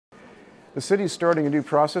The city is starting a new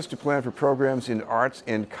process to plan for programs in arts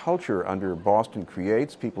and culture under Boston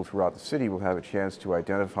Creates. People throughout the city will have a chance to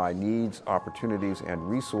identify needs, opportunities, and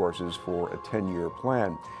resources for a 10-year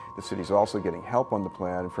plan. The city is also getting help on the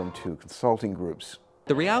plan from 2 consulting groups.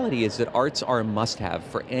 The reality is that arts are a must-have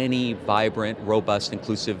for any vibrant, robust,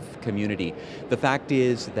 inclusive community. The fact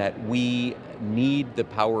is that we need the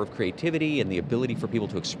power of creativity and the ability for people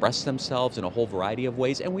to express themselves in a whole variety of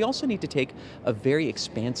ways, and we also need to take a very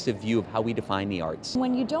expansive view of how we define the arts.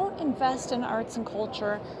 When you don't invest in arts and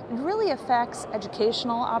culture, it really affects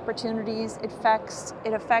educational opportunities, it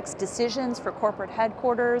affects decisions for corporate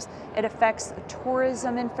headquarters, it affects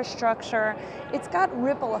tourism infrastructure. It's got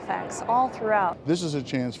ripple effects all throughout. This is a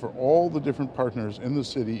chance for all the different partners in the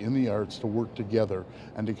city, in the arts, to work together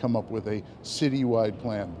and to come up with a citywide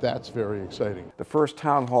plan. That's very exciting. The first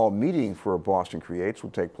town hall meeting for Boston Creates will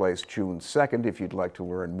take place June 2nd. If you'd like to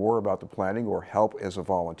learn more about the planning or help as a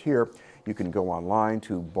volunteer, you can go online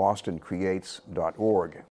to bostoncreates.org.